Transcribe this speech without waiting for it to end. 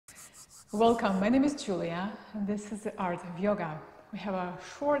Welcome, my name is Julia, and this is the Art of Yoga. We have a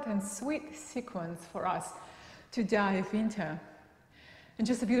short and sweet sequence for us to dive into. And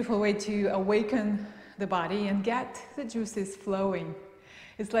just a beautiful way to awaken the body and get the juices flowing.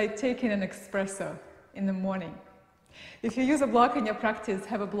 It's like taking an espresso in the morning. If you use a block in your practice,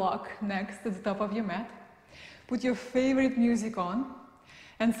 have a block next to the top of your mat. Put your favorite music on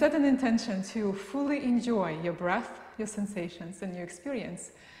and set an intention to fully enjoy your breath, your sensations, and your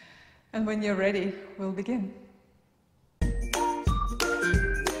experience. And when you're ready, we'll begin.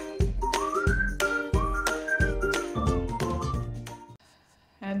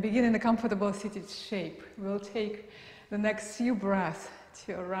 And begin in a comfortable seated shape. We'll take the next few breaths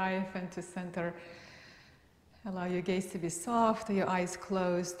to arrive and to center. Allow your gaze to be soft, your eyes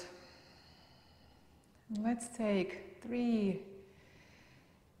closed. And let's take 3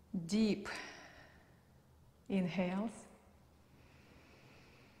 deep inhales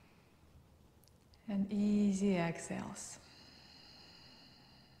and easy exhales.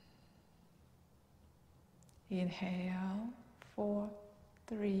 Inhale, 4,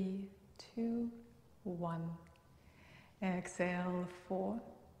 3, 2, 1. Exhale, 4,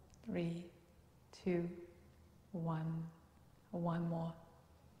 3, 2, 1. One more.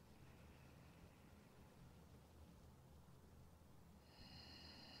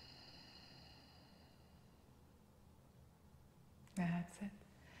 That's it.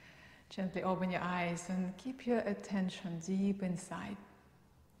 Gently open your eyes and keep your attention deep inside.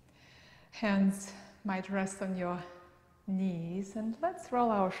 Hands might rest on your knees, and let's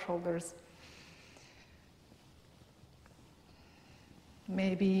roll our shoulders.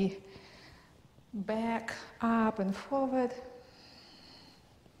 Maybe back, up and forward.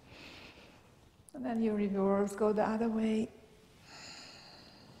 And then you reverse, go the other way.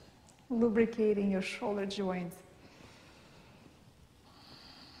 Lubricating your shoulder joints.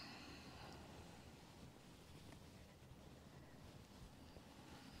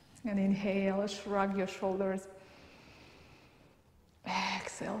 And inhale, shrug your shoulders.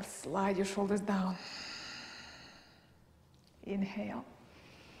 Exhale, slide your shoulders down. Inhale.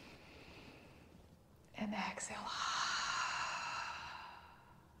 And exhale.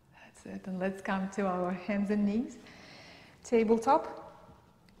 That's it. And let's come to our hands and knees. Tabletop.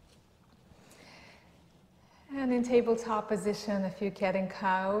 And in tabletop position, a few cat and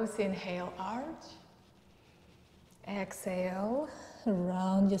cows. Inhale, arch. Exhale,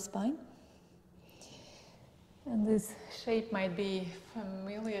 round your spine. And this shape might be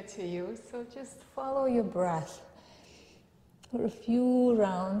familiar to you, so just follow your breath for a few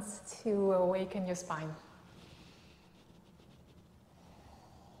rounds to awaken your spine.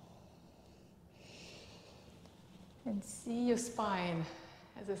 And see your spine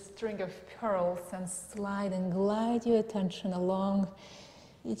as a string of pearls, and slide and glide your attention along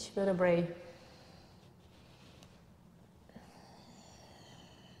each vertebrae.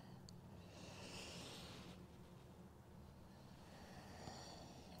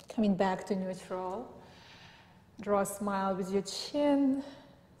 Coming back to neutral, draw a smile with your chin,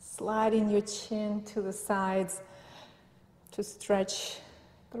 sliding your chin to the sides to stretch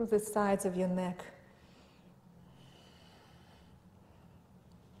through the sides of your neck.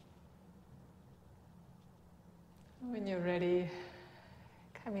 When you're ready,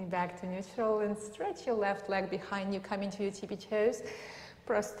 coming back to neutral, and stretch your left leg behind you, coming to your tippy toes,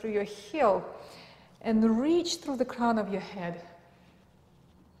 press through your heel and reach through the crown of your head.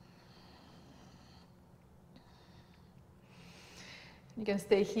 You can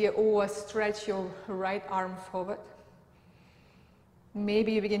stay here or stretch your right arm forward.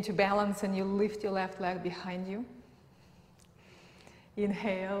 Maybe you begin to balance and you lift your left leg behind you.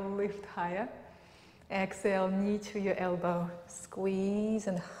 Inhale, lift higher. Exhale, knee to your elbow. Squeeze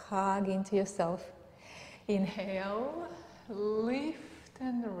and hug into yourself. Inhale, lift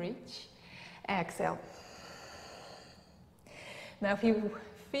and reach. Exhale. Now if you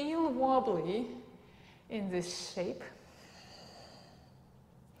feel wobbly in this shape,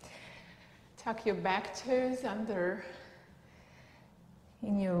 tuck your back toes under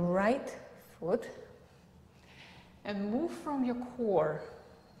in your right foot and move from your core.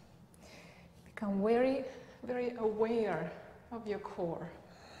 Become very, very aware of your core.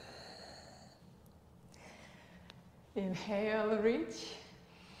 Inhale, reach.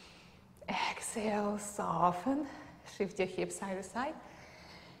 Exhale, soften. Shift your hips side to side.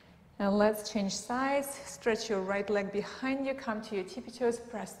 And let's change sides. Stretch your right leg behind you. Come to your tippy toes.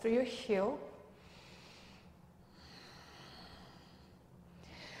 Press through your heel.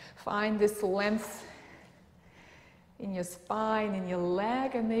 Find this length in your spine, in your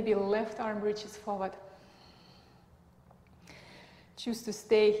leg, and maybe left arm reaches forward. choose to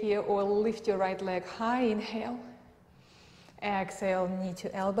stay here or lift your right leg high. Inhale. Exhale, knee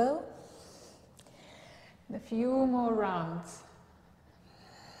to elbow. And a few more rounds.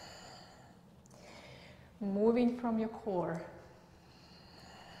 Moving from your core.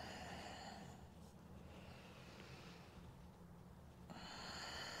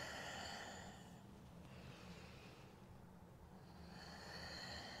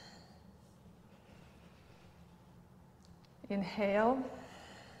 Inhale,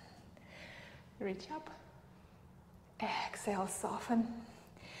 reach up. Exhale, soften.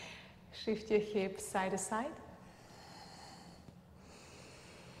 Shift your hips side to side.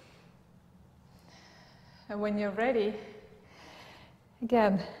 And when you're ready,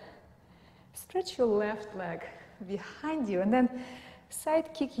 again, stretch your left leg behind you and then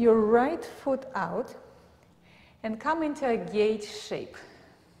side kick your right foot out and come into a gate shape.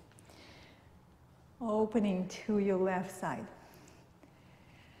 Opening to your left side.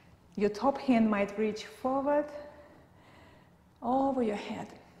 Your top hand might reach forward over your head.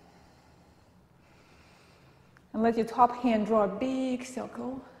 And let your top hand draw a big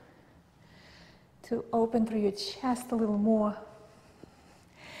circle to open through your chest a little more.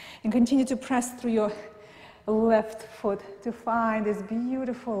 And continue to press through your left foot to find this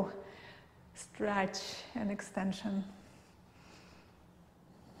beautiful stretch and extension.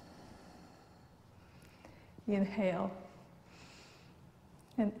 Inhale.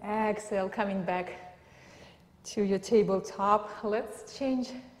 And exhale, coming back to your tabletop. Let's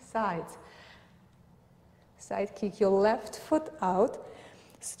change sides. Side kick your left foot out.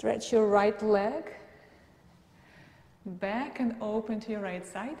 Stretch your right leg. Back and open to your right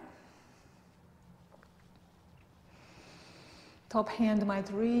side. Top hand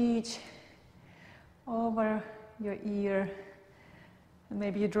might reach over your ear. And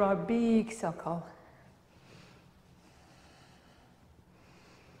maybe you draw a big circle.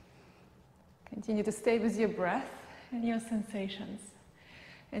 Continue to stay with your breath and your sensations.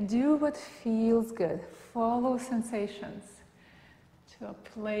 And do what feels good. Follow sensations to a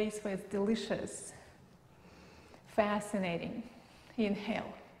place where it's delicious, fascinating.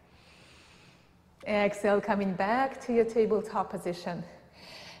 Inhale. Exhale, coming back to your tabletop position.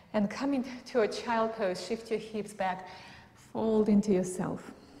 And coming to a child pose, shift your hips back, fold into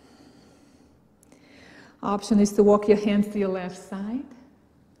yourself. Option is to walk your hands to your left side.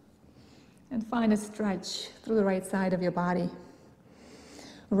 And find a stretch through the right side of your body.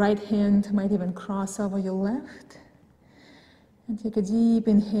 Right hand might even cross over your left. And take a deep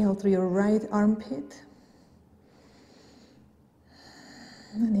inhale through your right armpit.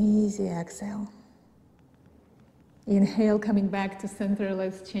 And an easy exhale. Inhale, coming back to center.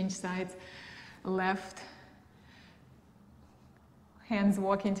 Let's change sides. Left. Hands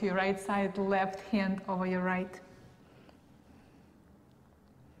walking to your right side. Left hand over your right.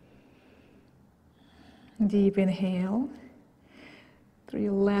 Deep inhale through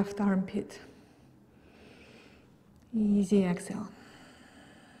your left armpit. Easy exhale.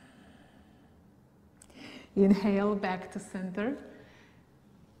 Inhale back to center.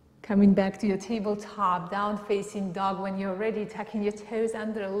 Coming back to your tabletop, down facing dog. When you're ready, tucking your toes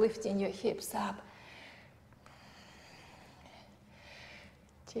under, lifting your hips up.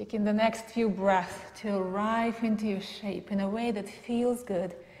 Taking the next few breaths to arrive into your shape in a way that feels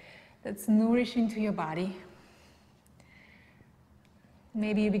good. That's nourishing to your body.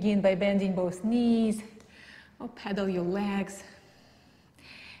 Maybe you begin by bending both knees or pedal your legs.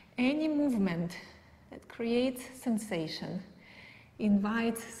 Any movement that creates sensation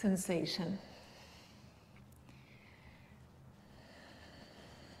invites sensation.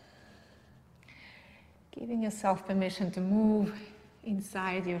 Giving yourself permission to move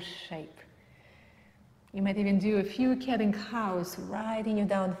inside your shape. You might even do a few cat and cows right in your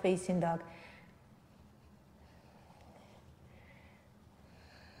down facing dog.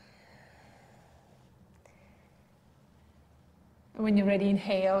 When you're ready,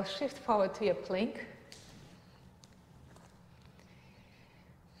 inhale, shift forward to your plank.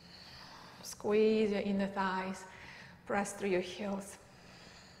 Squeeze your inner thighs, press through your heels.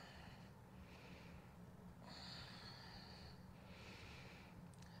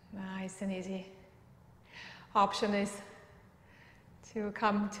 Nice and easy. Option is to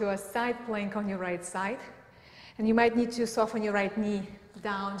come to a side plank on your right side. And you might need to soften your right knee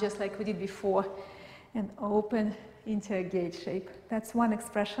down just like we did before and open into a gate shape. That's one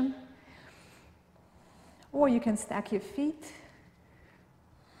expression. Or you can stack your feet.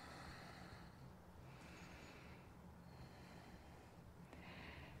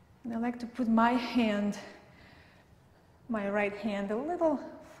 And I like to put my right hand a little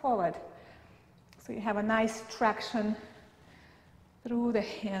forward. So you have a nice traction through the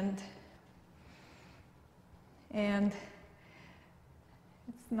hand. And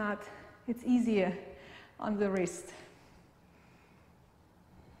it's easier on the wrist.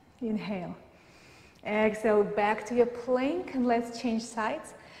 Inhale. Exhale back to your plank, and let's change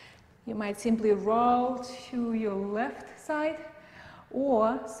sides. You might simply roll to your left side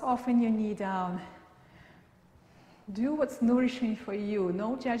or soften your knee down. Do what's nourishing for you.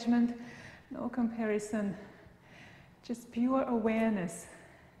 No judgment, no comparison. Just pure awareness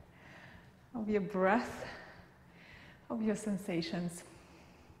of your breath, of your sensations,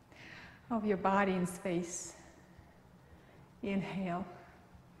 of your body in space. Inhale.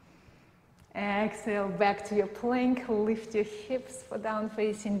 Exhale back to your plank. Lift your hips for down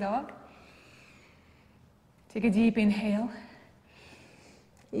facing dog. Take a deep inhale.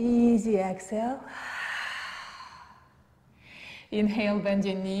 Easy exhale. Inhale, bend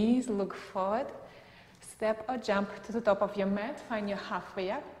your knees, look forward. Step or jump to the top of your mat. Find your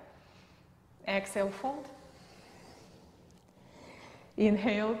halfway up. Exhale, fold.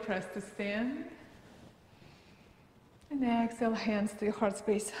 Inhale, press to stand. And exhale, hands to your heart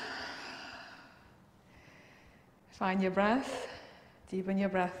space. Find your breath, deepen your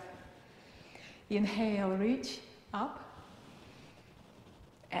breath. Inhale, reach up.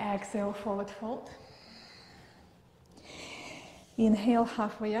 Exhale, forward fold. Inhale,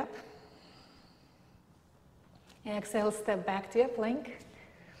 halfway up. Exhale, step back to your plank.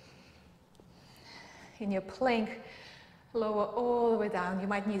 In your plank, lower all the way down. You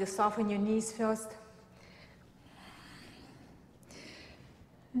might need to soften your knees first.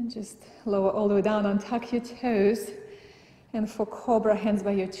 And just lower all the way down, untuck your toes. And for cobra, hands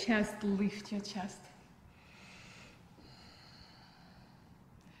by your chest, lift your chest.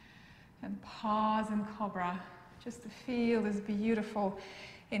 And pause in cobra, just to feel this beautiful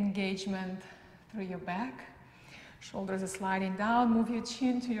engagement through your back. Shoulders are sliding down. Move your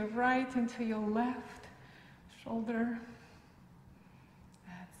chin to your right and to your left shoulder.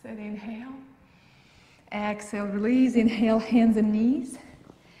 That's it, inhale. Exhale, release, inhale, hands and knees.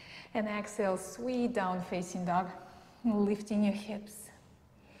 And exhale, sweet down facing dog. Lifting your hips.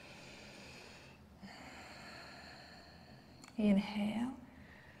 Inhale.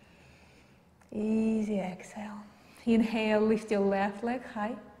 Easy exhale. Inhale, lift your left leg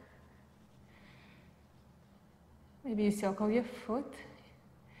high. Maybe you circle your foot.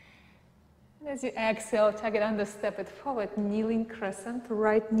 And as you exhale, tug it under, step it forward, kneeling crescent,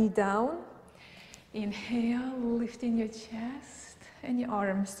 right knee down. Inhale, lifting your chest and your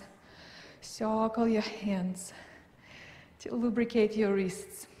arms. Circle your hands to lubricate your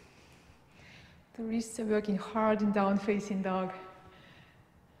wrists. The wrists are working hard in down facing dog.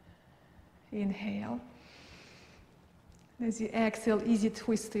 Inhale. As you exhale, easy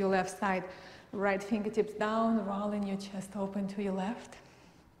twist to your left side. Right fingertips down, rolling your chest open to your left.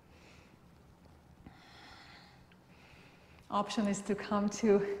 Option is to come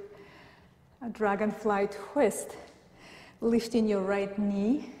to a dragonfly twist, lifting your right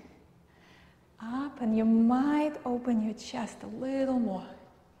knee up, and you might open your chest a little more.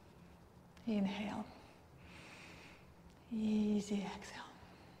 Inhale. Easy exhale.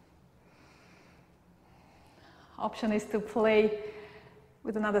 Option is to play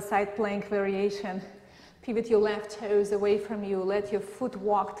with another side plank variation. Pivot your left toes away from you. Let your foot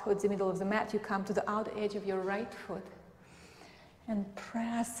walk towards the middle of the mat. You come to the outer edge of your right foot and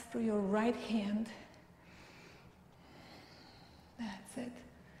press through your right hand. That's it.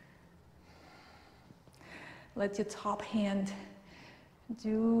 Let your top hand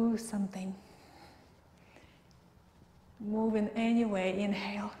do something. Move in any way.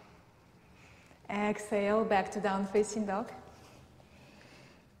 Inhale. Exhale, back to down facing dog.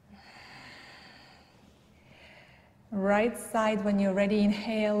 Right side, when you're ready,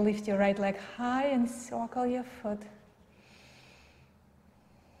 inhale, lift your right leg high and circle your foot.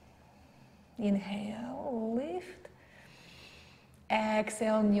 Inhale, lift.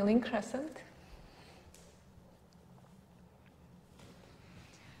 Exhale, kneeling crescent.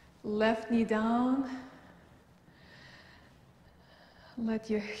 Left knee down. Let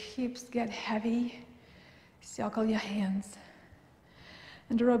your hips get heavy. Circle your hands.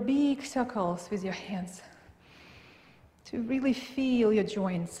 And draw big circles with your hands to really feel your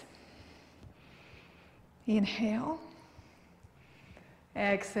joints. Inhale.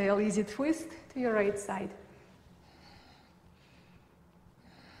 Exhale, easy twist to your right side.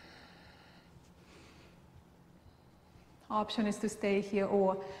 Option is to stay here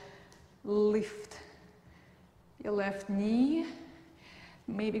or lift your left knee.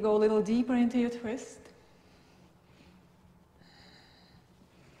 Maybe go a little deeper into your twist.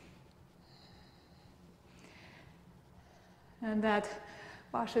 And that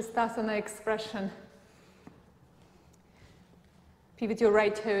Vashisthasana expression. Pivot your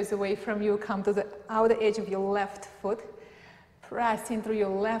right toes away from you, come to the outer edge of your left foot, pressing through your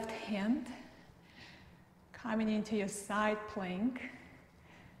left hand, coming into your side plank.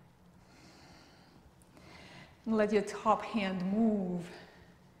 And let your top hand move.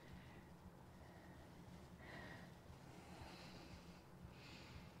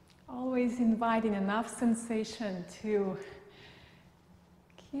 Always inviting enough sensation to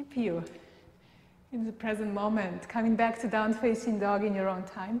keep you in the present moment, coming back to down facing dog in your own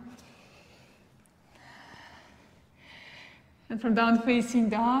time. And from down facing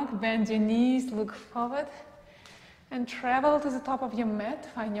dog, bend your knees, look forward, and travel to the top of your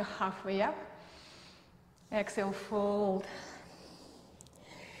mat, find your halfway up. Exhale, fold.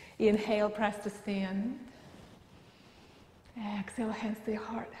 Inhale, press to stand. Exhale, hands to your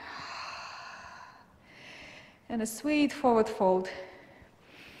heart. And a sweet forward fold.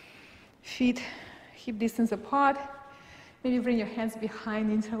 Feet hip distance apart. Maybe bring your hands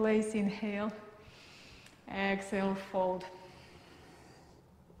behind, interlace, inhale. Exhale, fold.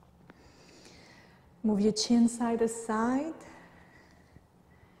 Move your chin side to side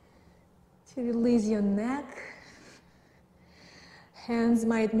to release your neck. Hands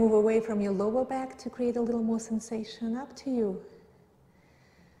might move away from your lower back to create a little more sensation. Up to you.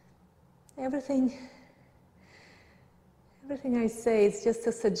 Everything I say is just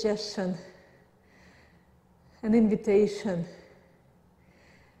a suggestion, an invitation.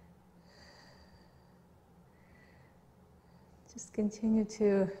 Just continue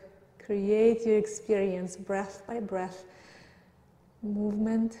to create your experience breath by breath,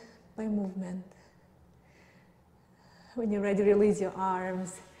 movement by movement. When you're ready, release your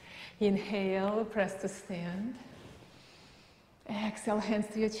arms. Inhale, press to stand. Exhale, hands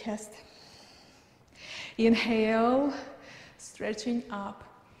to your chest. Inhale, stretching up.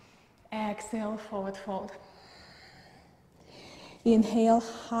 Exhale, forward fold. Inhale,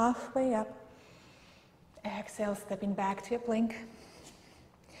 halfway up. Exhale, stepping back to your plank.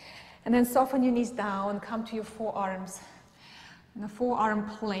 And then soften your knees down, come to your forearms. In a forearm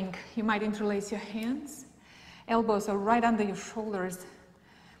plank, you might interlace your hands. Elbows are right under your shoulders.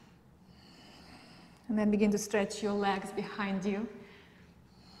 And then begin to stretch your legs behind you.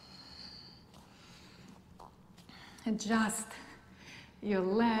 Adjust your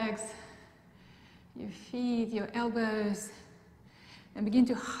legs, your feet, your elbows, and begin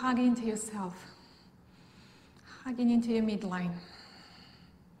to hug into yourself, hugging into your midline.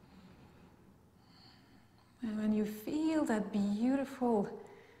 And when you feel that beautiful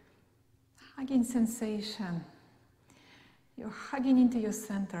hugging sensation, you're hugging into your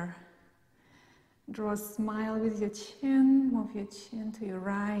center. Draw a smile with your chin, move your chin to your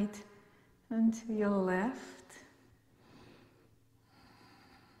right and to your left.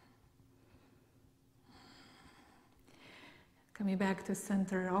 Coming back to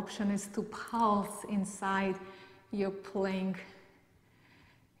center, option is to pulse inside your plank.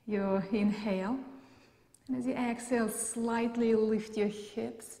 Your inhale. And as you exhale, slightly lift your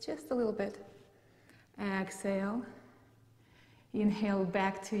hips just a little bit. Exhale. Inhale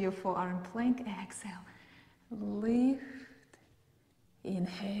back to your forearm plank. Exhale. Lift.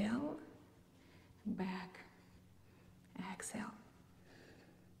 Inhale. Back. Exhale.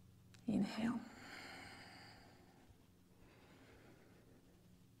 Inhale.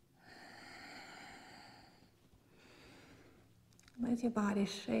 Let your body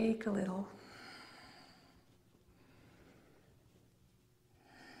shake a little.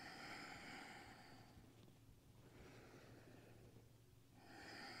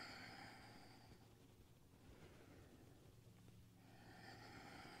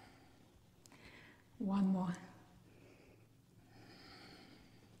 One more.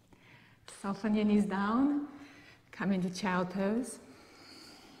 Soften your knees down. Come into child pose.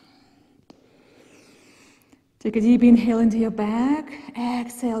 Take a deep inhale into your back.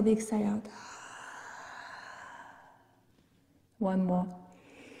 Exhale, big sigh out. One more.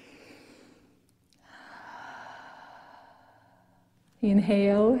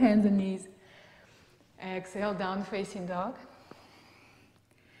 Inhale, hands and knees. Exhale, down facing dog.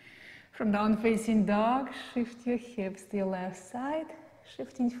 From down facing dog, shift your hips to your left side,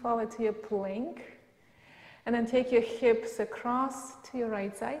 shifting forward to your plank. And then take your hips across to your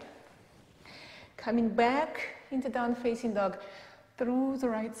right side. Coming back into down facing dog through the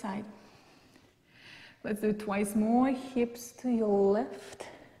right side. Let's do it twice more. Hips to your left.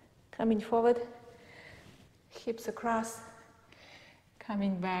 Coming forward. Hips across.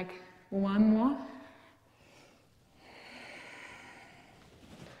 Coming back. One more.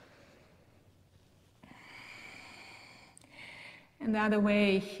 And the other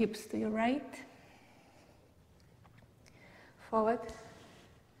way, hips to your right. Forward.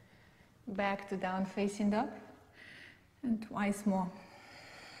 Back to down facing dog. And twice more.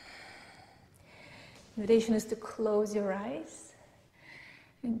 Invitation is to close your eyes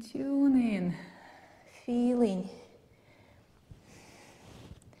and tune in, feeling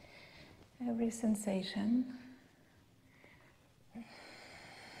every sensation.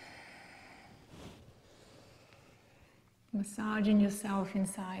 Massaging yourself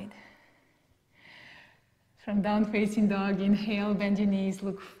inside. From down facing dog, inhale, bend your knees,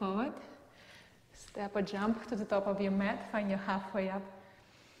 look forward. Step or jump to the top of your mat, find your halfway up.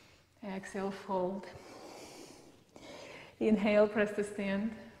 Exhale, fold. Inhale, press to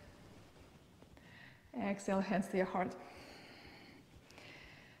stand. Exhale, hands to your heart.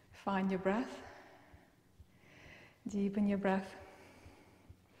 Find your breath. Deepen your breath.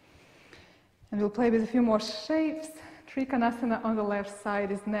 And we'll play with a few more shapes. Trikonasana on the left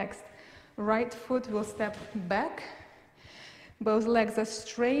side is next. Right foot will step back. Both legs are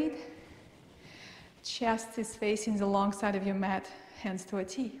straight. Chest is facing the long side of your mat. Hands to a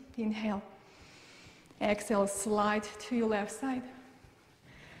T. Inhale. Exhale, slide to your left side.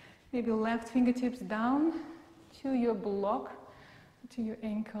 Maybe left fingertips down to your block, to your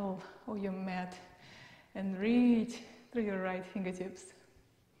ankle or your mat. And reach through your right fingertips.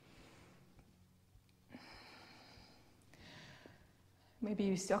 Maybe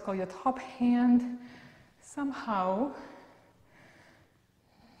you circle your top hand somehow.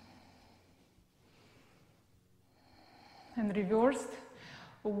 And reversed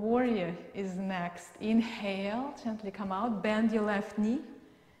warrior is next. Inhale, gently come out, bend your left knee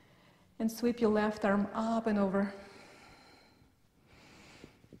and sweep your left arm up and over.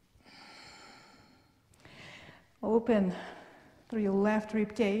 Open through your left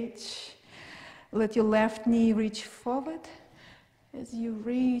rib cage. Let your left knee reach forward as you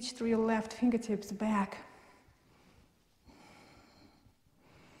reach through your left fingertips back.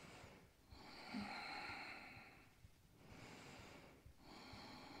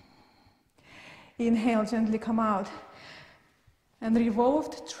 Inhale, gently come out. And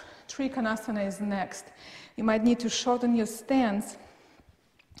revolved Trikonasana is next. You might need to shorten your stance.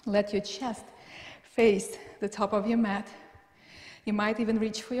 Let your chest face the top of your mat. You might even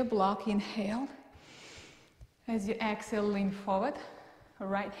reach for your block. Inhale. As you exhale, lean forward.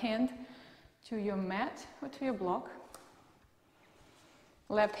 Right hand to your mat or to your block.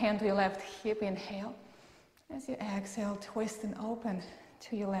 Left hand to your left hip. Inhale. As you exhale, twist and open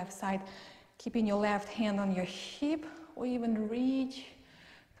to your left side. Keeping your left hand on your hip or even reach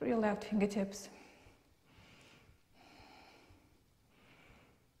through your left fingertips.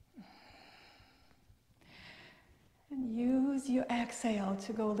 And use your exhale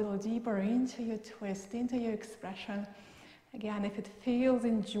to go a little deeper into your twist, into your expression. Again, if it feels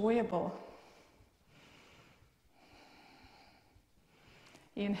enjoyable.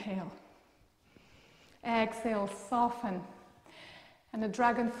 Inhale. Exhale, soften. And a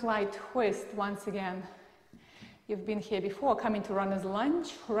dragonfly twist once again. You've been here before, coming to runner's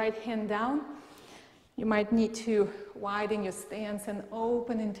lunge, right hand down. You might need to widen your stance and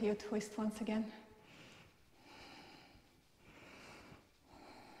open into your twist once again.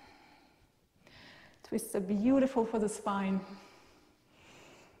 Twists are beautiful for the spine.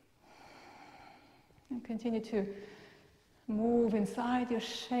 And continue to move inside your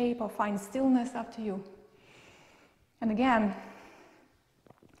shape or find stillness, up to you. And again,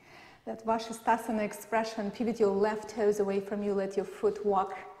 that Vashisthasana expression, pivot your left toes away from you, let your foot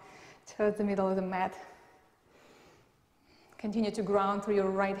walk towards the middle of the mat. Continue to ground through your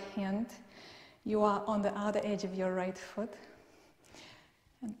right hand. You are on the other edge of your right foot.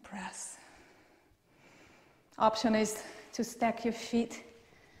 And press. Option is to stack your feet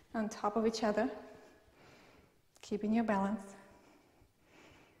on top of each other, keeping your balance.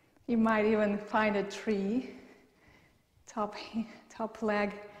 You might even find a tree, top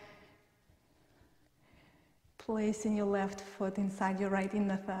leg, placing your left foot inside your right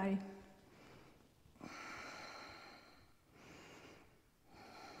inner thigh.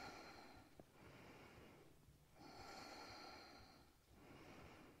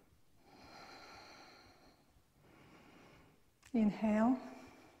 Inhale.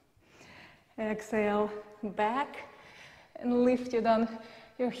 Exhale, back, and lift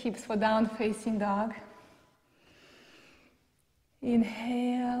your hips for down facing dog.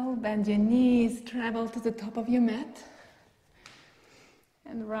 Inhale, bend your knees, travel to the top of your mat,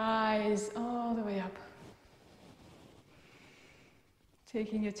 and rise all the way up.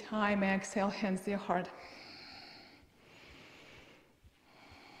 Taking your time, exhale, hands to your heart.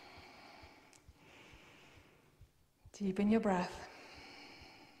 Deepen your breath.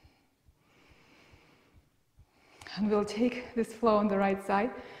 And we'll take this flow on the right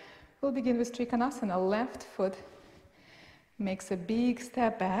side. We'll begin with Trikonasana. Left foot makes a big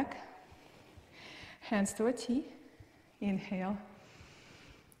step back. Hands to a T. Inhale.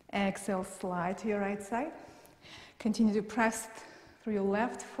 Exhale, slide to your right side. Continue to press through your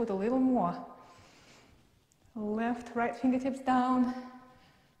left foot a little more. Left, right fingertips down.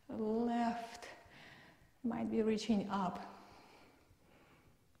 Left might be reaching up.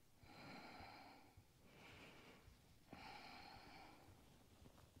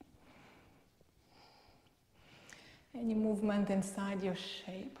 Any movement inside your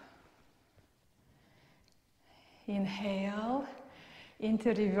shape. Inhale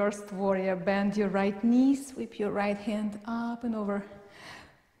into reversed warrior. Bend your right knee, sweep your right hand up and over.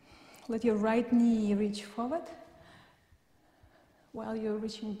 Let your right knee reach forward while you're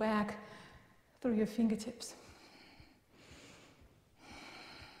reaching back through your fingertips.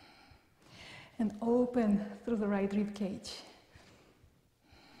 And open through the right rib cage.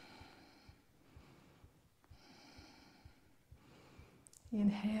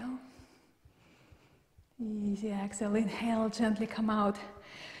 Inhale. Easy exhale. Inhale, gently come out.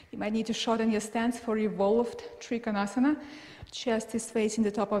 You might need to shorten your stance for revolved Trikonasana. Chest is facing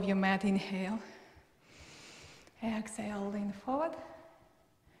the top of your mat. Inhale. Exhale, lean forward.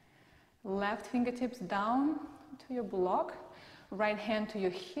 Left fingertips down to your block. Right hand to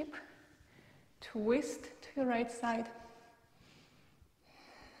your hip. Twist to your right side.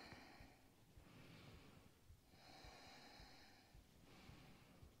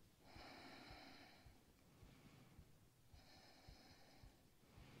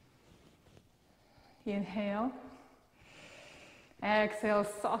 Inhale. Exhale,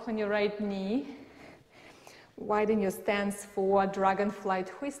 soften your right knee. Widen your stance for dragonfly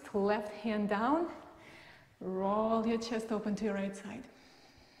twist. Left hand down. Roll your chest open to your right side.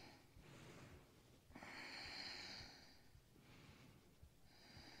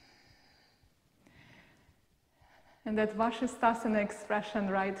 And that Vashisthasana expression,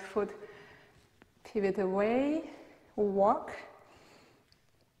 right foot pivot away, walk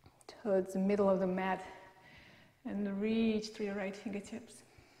towards the middle of the mat and reach to your right fingertips.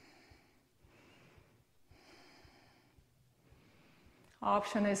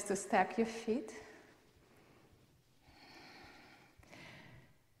 Option is to stack your feet.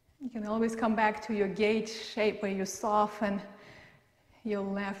 You can always come back to your gate shape where you soften your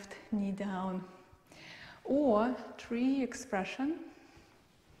left knee down. Or tree expression.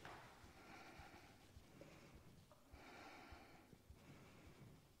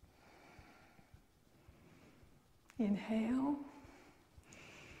 Inhale.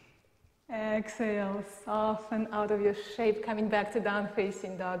 Exhale, soften out of your shape, coming back to down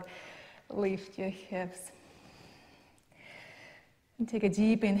facing dog. Lift your hips. And take a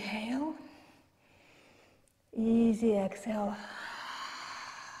deep inhale. Easy exhale.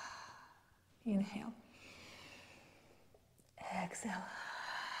 Inhale. Exhale.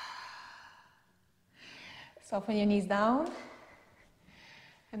 Soften your knees down.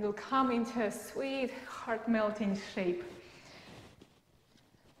 And we'll come into a sweet, heart-melting shape.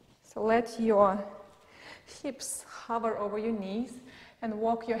 So let your hips hover over your knees and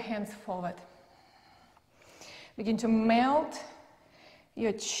walk your hands forward. Begin to melt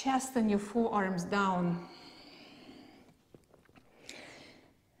your chest and your forearms down.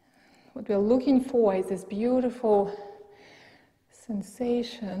 What we're looking for is this beautiful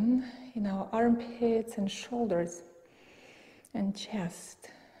sensation in our armpits and shoulders and chest.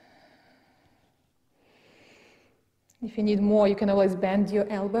 If you need more, you can always bend your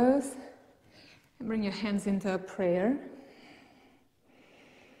elbows and bring your hands into a prayer.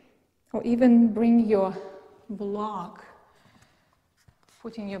 Or even bring your block,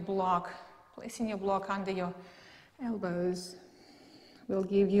 putting your block, placing your block under your elbows will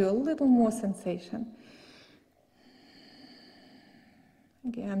give you a little more sensation.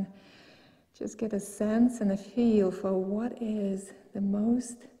 Again, just get a sense and a feel for what is the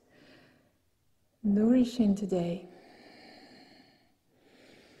most nourishing today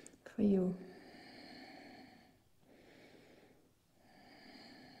for you.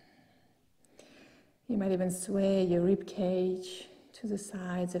 You might even sway your rib cage to the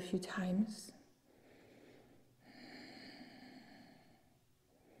sides a few times.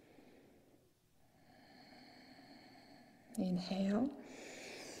 Inhale.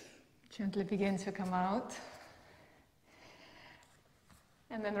 Gently begin to come out.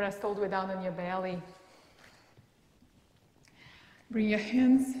 And then rest all the way down on your belly. Bring your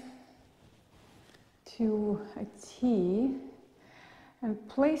hands to a T and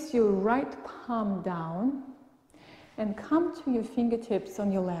place your right palm down and come to your fingertips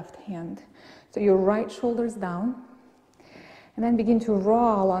on your left hand. So your right shoulder's down, and then begin to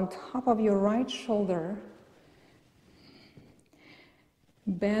roll on top of your right shoulder.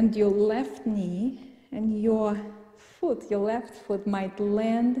 Bend your left knee, and your foot, your left foot, might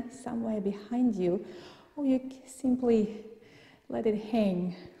land somewhere behind you, or you simply let it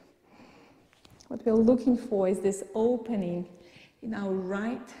hang. What we're looking for is this opening in our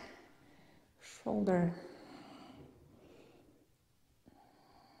right shoulder.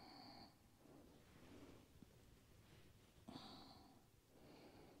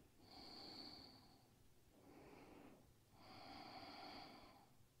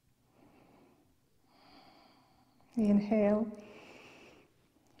 Inhale,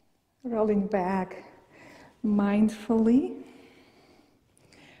 rolling back mindfully.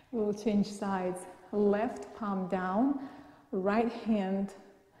 We'll change sides. Left palm down, right hand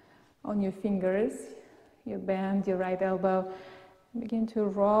on your fingers. You bend your right elbow. Begin to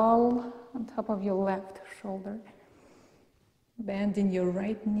roll on top of your left shoulder. Bending your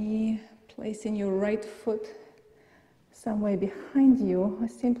right knee, placing your right foot somewhere behind you, or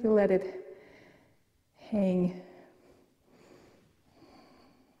simply let it hang.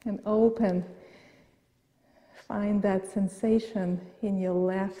 And open. Find that sensation in your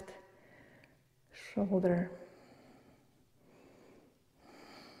left shoulder.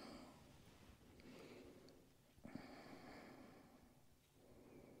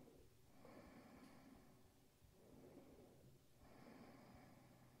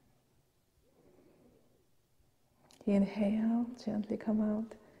 Inhale, gently come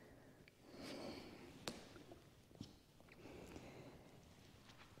out.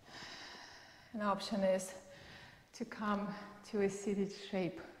 An option is to come to a seated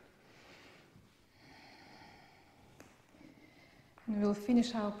shape. And we'll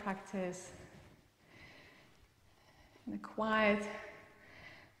finish our practice in a quiet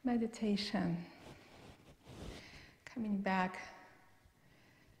meditation, coming back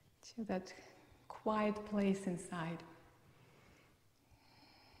to that quiet place inside.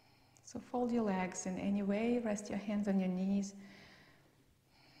 So fold your legs in any way, rest your hands on your knees.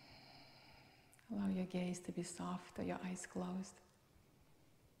 Allow your gaze to be soft or your eyes closed.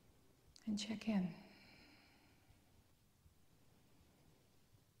 And check in.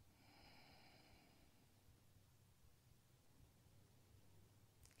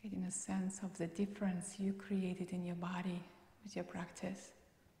 Getting a sense of the difference you created in your body with your practice.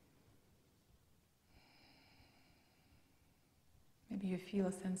 Maybe you feel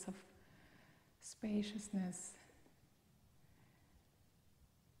a sense of spaciousness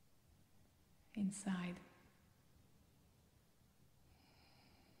inside.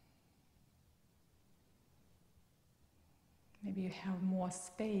 Maybe you have more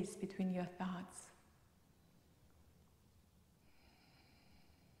space between your thoughts.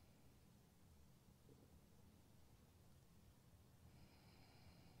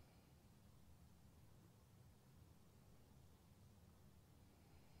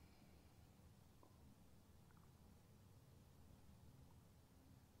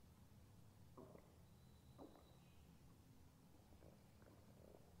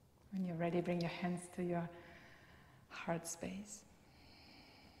 When you're ready, bring your hands to your heart space.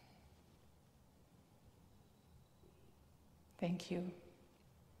 Thank you.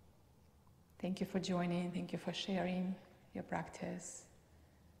 Thank you for joining. Thank you for sharing your practice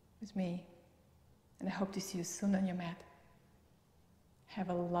with me. And I hope to see you soon on your mat. Have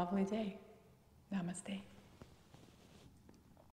a lovely day. Namaste.